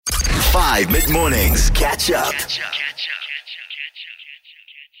5 mid-mornings. Catch up.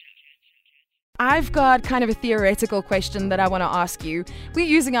 I've got kind of a theoretical question that I want to ask you. We're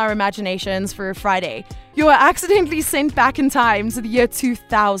using our imaginations for a Friday. You were accidentally sent back in time to the year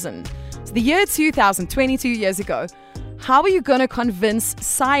 2000. So the year 2000, 22 years ago. How are you going to convince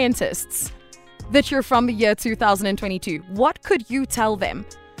scientists that you're from the year 2022? What could you tell them?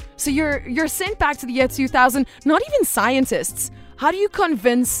 So you're sent back to the year 2000, not even scientists. How do you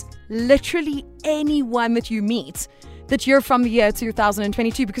convince literally anyone that you meet that you're from the year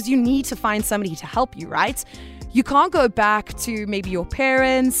 2022? Because you need to find somebody to help you, right? You can't go back to maybe your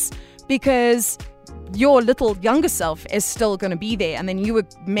parents because your little younger self is still going to be there, and then you would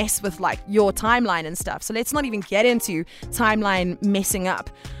mess with like your timeline and stuff. So let's not even get into timeline messing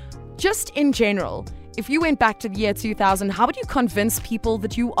up. Just in general, if you went back to the year 2000, how would you convince people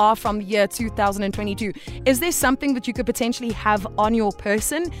that you are from the year 2022? Is there something that you could potentially have on your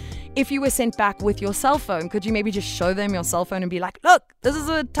person? If you were sent back with your cell phone, could you maybe just show them your cell phone and be like, look, this is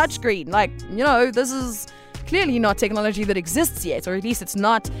a touchscreen. Like, you know, this is clearly not technology that exists yet, or at least it's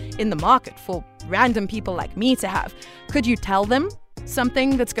not in the market for random people like me to have. Could you tell them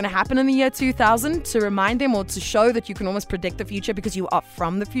something that's going to happen in the year 2000 to remind them or to show that you can almost predict the future because you are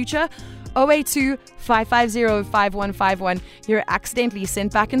from the future? 082-550-5151. You're accidentally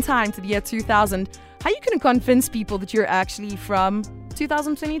sent back in time to the year 2000. How are you going to convince people that you're actually from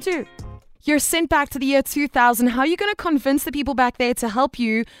 2022? You're sent back to the year 2000. How are you going to convince the people back there to help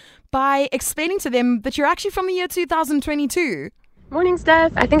you by explaining to them that you're actually from the year 2022? Morning,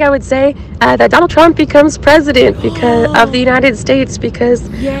 Steph. I think I would say that Donald Trump becomes president of the United States because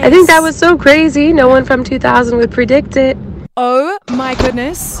I think that was so crazy. No one from 2000 would predict it. Oh my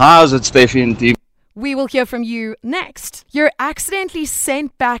goodness. How's it, Steffi and team? We will hear from you next. You're accidentally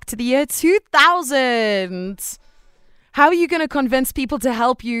sent back to the year 2000. How are you going to convince people to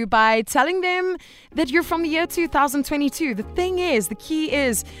help you by telling them that you're from the year 2022? The key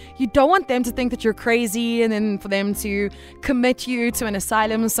is, you don't want them to think that you're crazy and then for them to commit you to an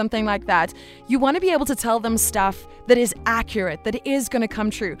asylum or something like that. You want to be able to tell them stuff that is accurate, that is going to come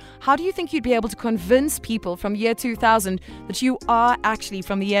true. How do you think you'd be able to convince people from the year 2000 that you are actually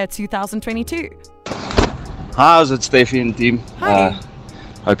from the year 2022? How's it, Steffi and team? Hi.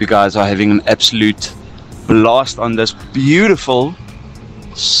 Hope you guys are having an absolute blast on this beautiful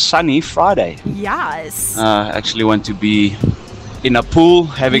sunny Friday. Yes. Actually want to be in a pool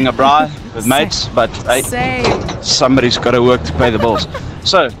having a braai with mates, but hey, somebody's got to work to pay the bills.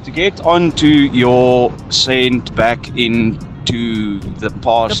 So to get on to your sent back into the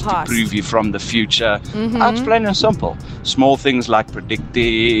past to prove you from the future, it's plain and simple. Small things like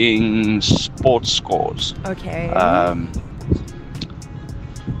predicting sports scores. Okay.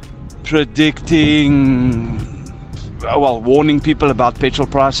 Warning people about petrol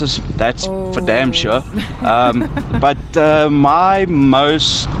prices, that's for damn sure. But my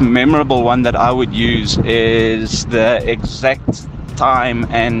most memorable one that I would use is the exact time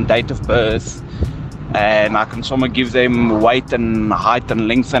and date of birth, and I can somehow give them weight and height and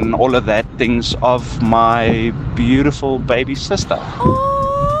length and all of that things of my beautiful baby sister.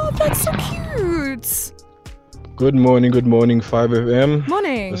 Oh, that's so cute. Good morning, 5FM.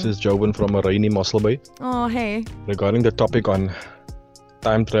 Morning. This is Jovan from a rainy Mossel Bay. Oh, hey. Regarding the topic on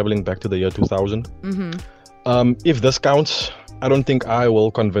time traveling back to the year 2000. If this counts, I don't think I will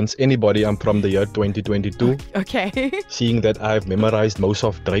convince anybody I'm from the year 2022. Okay. Seeing that I've memorized most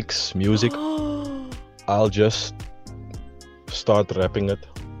of Drake's music, I'll just start rapping it,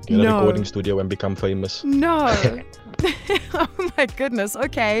 get a recording studio and become famous. No. Oh my goodness,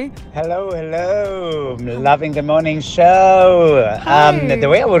 okay. Hello. I'm loving the morning show. The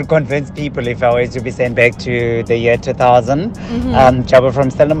way I would convince people if I were to be sent back to the year 2000, Jabba from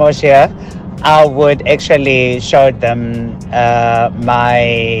Stellenbosch here, I would actually show them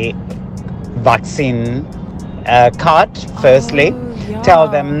my vaccine card firstly, tell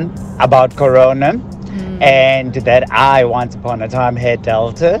them about Corona, and that I once upon a time had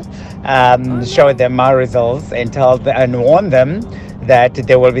Delta, show them my results and warn them that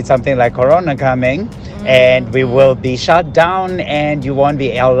there will be something like Corona coming, and we will be shut down and you won't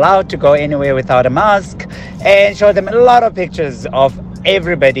be allowed to go anywhere without a mask, and show them a lot of pictures of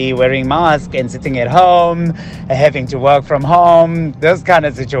everybody wearing masks and sitting at home, having to work from home, this kind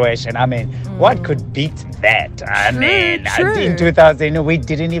of situation. I mean, what could beat that? True. In 2000, we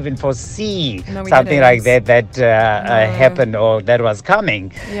didn't even foresee something like that happened or that was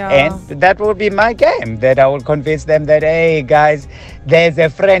coming. And that would be my game, that I will convince them that, hey guys, there's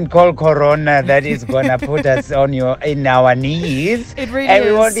a friend called Corona that is gonna put us in our knees, It really and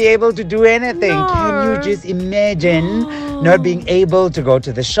is. we won't be able to do anything. Can you just imagine not being able to go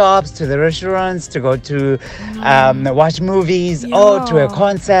to the shops, to the restaurants, to go to watch movies, or to a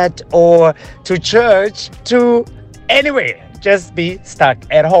concert, or to church, to anywhere. Just be stuck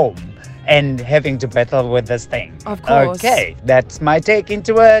at home and having to battle with this thing. Of course. Okay, that's my take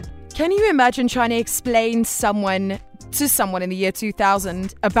into it. Can you imagine trying to explain to someone in the year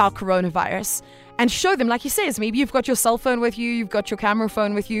 2000 about coronavirus and show them, like you says, maybe you've got your cell phone with you, you've got your camera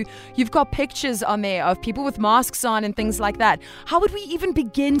phone with you, you've got pictures on there of people with masks on and things like that. How would we even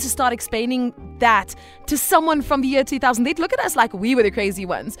begin to start explaining that to someone from the year 2000? They'd look at us like we were the crazy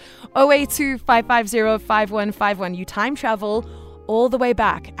ones. 082 550 5151. You time travel all the way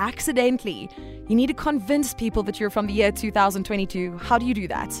back accidentally. You need to convince people that you're from the year 2022. How do you do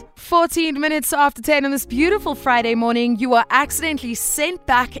that? 14 minutes after 10 on this beautiful Friday morning, you are accidentally sent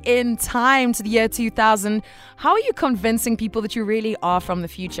back in time to the year 2000. How are you convincing people that you really are from the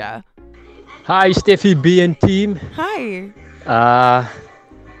future? Hi, Steffi B and team. Hi.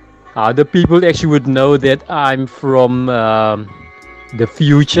 The people actually would know that I'm from the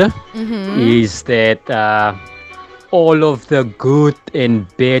future. Is that all of the good and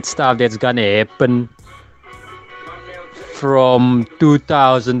bad stuff that's gonna happen from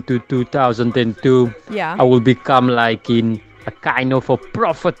 2000 to 2002, I will become like in a kind of a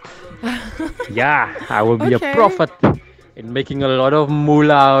prophet. I will be a prophet and making a lot of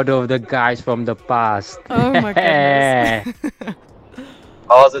moolah out of the guys from the past. Oh my goodness.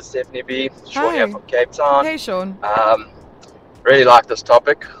 How's it, Stephanie B? Sean here from Cape Town. Hey, Sean. Really like this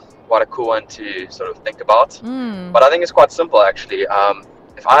topic. Quite a cool one to sort of think about. But I think it's quite simple, actually.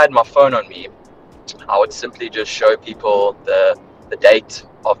 If I had my phone on me, I would simply just show people the date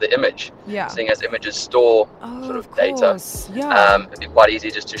of the image. Seeing as images store sort of data, it'd be quite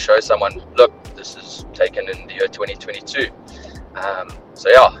easy just to show someone, look, this is taken in the year 2022.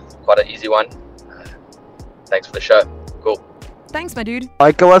 Quite an easy one. Thanks for the show. Cool. Thanks, my dude.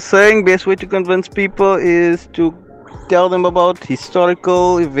 Like I was saying, best way to convince people is to tell them about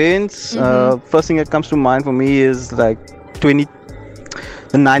historical events. First thing that comes to mind for me is like the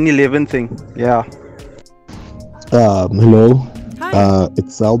 9/11 thing. Hello. Hi.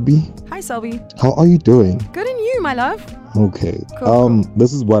 It's Selby. Hi, Selby. How are you doing? Good, and you, my love? Okay. Cool.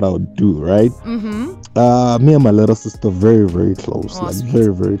 This is what I would do, right? Me and my little sister very, very close. Sweet.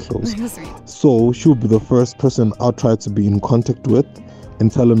 Very, very close. Sweet. So she'll be the first person I'll try to be in contact with and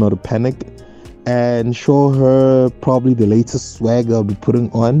tell her not to panic, and show her probably the latest swag I'll be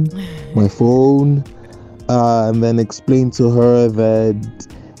putting on my phone, and then explain to her that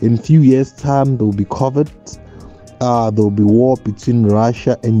in a few years' time there will be COVID, there will be war between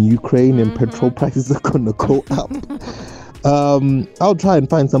Russia and Ukraine, and petrol prices are gonna go up. I'll try and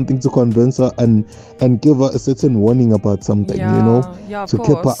find something to convince her and give her a certain warning about something, to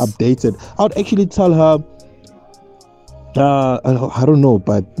keep her updated. I would actually tell her, I don't know,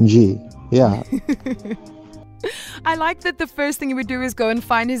 but yeah. I like that the first thing he would do is go and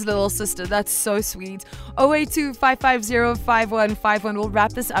find his little sister. That's so sweet. 082 550 5151. We'll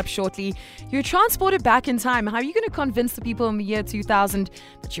wrap this up shortly. You're transported back in time. How are you going to convince the people in the year 2000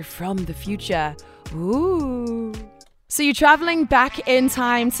 that you're from the future? Ooh. So you're traveling back in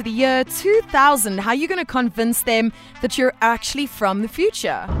time to the year 2000. How are you going to convince them that you're actually from the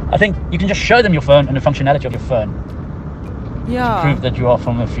future? I think you can just show them your phone and the functionality of your phone. Yeah. To prove that you are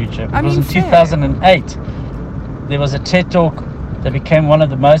from the future. I mean, in 2008, there was a TED Talk that became one of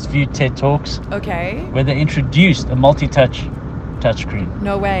the most viewed TED Talks. Okay. Where they introduced a multi-touch touchscreen.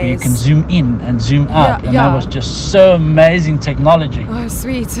 No way. Where you can zoom in and zoom out. And that was just so amazing technology. Oh,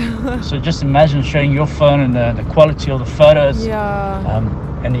 sweet. So just imagine showing your phone and the quality of the photos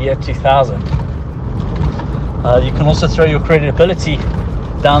in the year 2000. You can also throw your credibility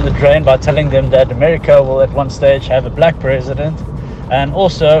down the drain by telling them that America will at one stage have a black president, and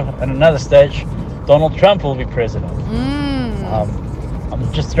also at another stage Donald Trump will be president.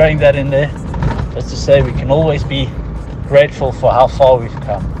 I'm just throwing that in there just to say we can always be grateful for how far we've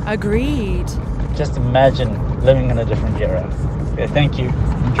come. Agreed. Just imagine living in a different era. Okay, thank you.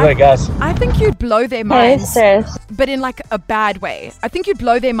 Enjoy, guys. I think you'd blow their minds, but in like a bad way. I think you'd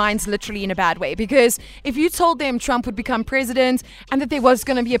blow their minds literally in a bad way, because if you told them Trump would become president and that there was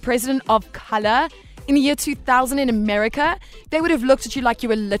going to be a president of color in the year 2000 in America, they would have looked at you like you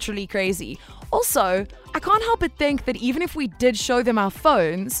were literally crazy. Also, I can't help but think that even if we did show them our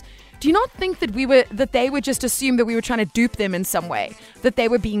phones, do you not think that they would just assume that we were trying to dupe them in some way, that they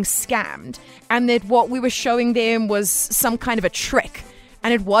were being scammed, and that what we were showing them was some kind of a trick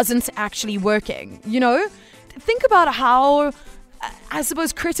and it wasn't actually working? Think about how, I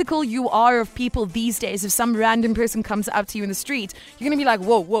suppose, critical you are of people these days. If some random person comes up to you in the street, you're going to be like,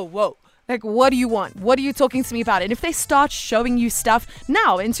 whoa. Like, what do you want? What are you talking to me about? And if they start showing you stuff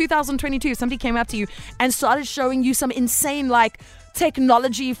now in 2022, somebody came up to you and started showing you some insane like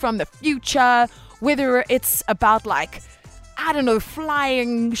technology from the future, whether it's about like, I don't know,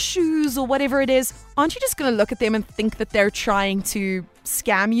 flying shoes or whatever it is, aren't you just going to look at them and think that they're trying to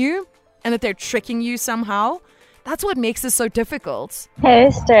scam you and that they're tricking you somehow? That's what makes this so difficult. Hey,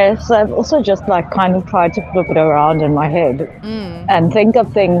 Steph. So I've also just like kind of tried to flip it around in my head and think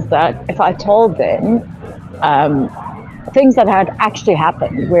of things that if I told them, things that had actually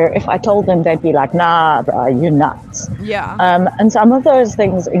happened, where if I told them, they'd be like, nah, bro, you're nuts. Yeah. And some of those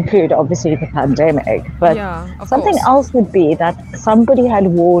things include obviously the pandemic, but something else would be that somebody had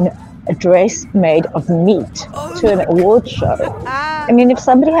worn a dress made of meat to an award show. I mean, if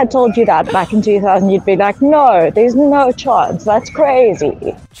somebody had told you that back in 2000, you'd be like, no, there's no chance. That's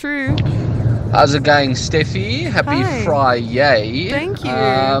crazy. True. How's it going, Steffi? Happy Friday. Thank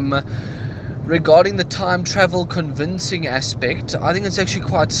you. Regarding the time travel convincing aspect, I think it's actually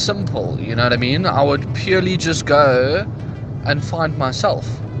quite simple. You know what I mean? I would purely just go and find myself.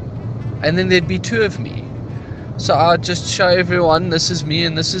 And then there'd be two of me. So I'd just show everyone this is me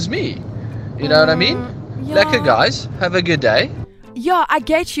and this is me. You know what I mean? Yeah. Lekker, guys. Have a good day. Yeah, I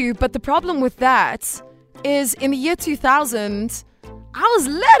get you. But the problem with that is in the year 2000, I was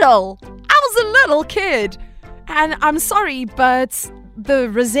little. I was a little kid. And I'm sorry, but the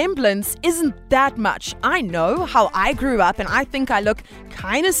resemblance isn't that much. I know how I grew up and I think I look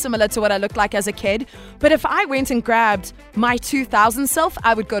kind of similar to what I looked like as a kid. But if I went and grabbed my 2000 self,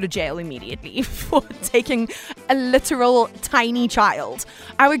 I would go to jail immediately for taking a literal tiny child.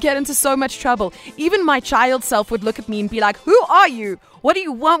 I would get into so much trouble. Even my child self would look at me and be like, who are you? What do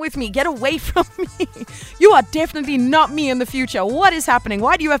you want with me? Get away from me. You are definitely not me in the future. What is happening?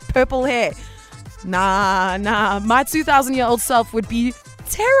 Why do you have purple hair? Nah. My 2,000-year-old self would be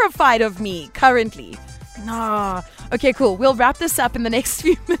terrified of me currently. Nah. Okay, cool. We'll wrap this up in the next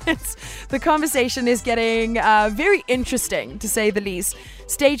few minutes. The conversation is getting very interesting, to say the least.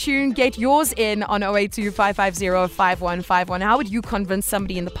 Stay tuned. Get yours in on 082-550-5151. How would you convince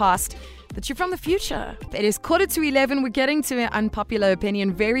somebody in the past that you're from the future? It is 11:15. We're getting to an unpopular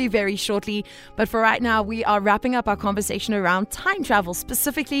opinion very, very shortly. But for right now, we are wrapping up our conversation around time travel.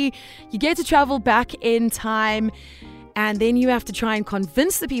 Specifically, you get to travel back in time, and then you have to try and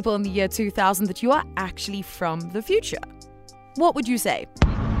convince the people in the year 2000 that you are actually from the future. What would you say?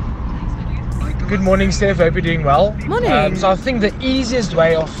 Good morning, Steph. Hope you're doing well. Morning. So I think the easiest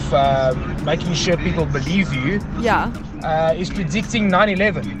way of making sure people believe you is predicting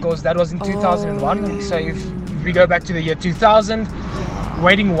 9/11, because that was in 2001. So if we go back to the year 2000,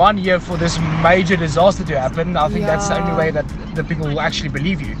 waiting 1 year for this major disaster to happen, I think that's the only way that the people will actually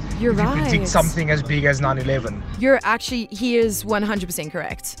believe you. You're right. If you predict something as big as 9/11. He is 100%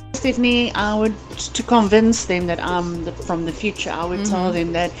 correct. Stephanie, to convince them that I'm from the future, I would tell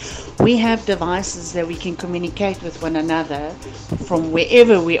them that we have devices that we can communicate with one another from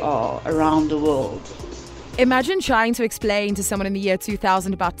wherever we are around the world. Imagine trying to explain to someone in the year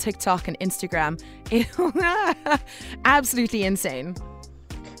 2000 about TikTok and Instagram. Absolutely insane.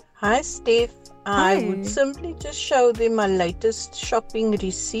 Hi, Steph. I would simply just show them my latest shopping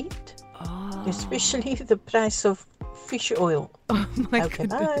receipt, especially the price of fish oil. Oh my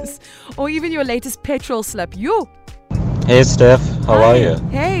goodness. Or even your latest petrol slip. Hey, Steph. How are you?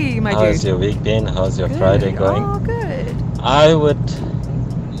 Hey, my dude. How's your week been? How's your Friday going? Oh, good. I would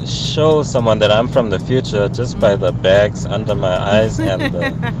show someone that I'm from the future just by the bags under my eyes and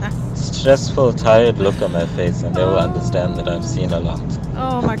the stressful, tired look on my face, and they will understand that I've seen a lot.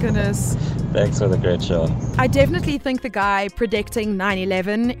 Oh my goodness. Thanks for the great show. I definitely think the guy predicting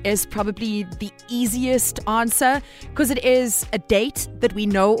 9/11 is probably the easiest answer, because it is a date that we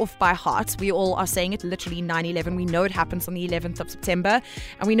know off by heart. We all are saying it literally 9/11. We know it happens on the 11th of September,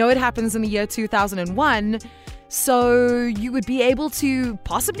 and we know it happens in the year 2001. So you would be able to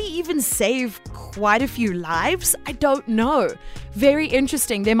possibly even save quite a few lives. I don't know. Very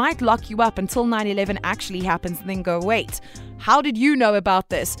interesting. They might lock you up until 9/11 actually happens and then go, wait, how did you know about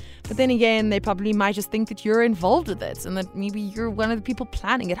this? But then again, they probably might just think that you're involved with it and that maybe you're one of the people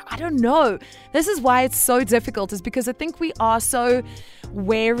planning it. I don't know. This is why it's so difficult, is because I think we are so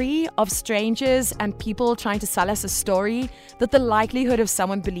wary of strangers and people trying to sell us a story that the likelihood of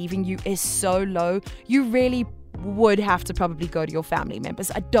someone believing you is so low. You really would have to probably go to your family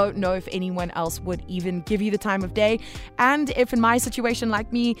members. I don't know if anyone else would even give you the time of day. And if in my situation,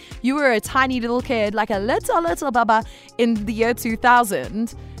 like me, you were a tiny little kid, like a little baba in the year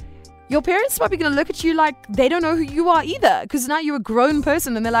 2000, your parents might be going to look at you like they don't know who you are either, because now you're a grown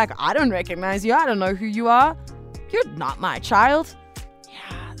person and they're like, I don't recognize you. I don't know who you are. You're not my child.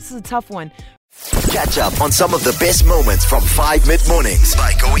 Yeah, this is a tough one. Catch up on some of the best moments from 5 mid-mornings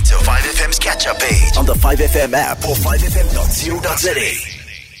by going to 5FM's catch-up page on the 5FM app or 5FM.co.za.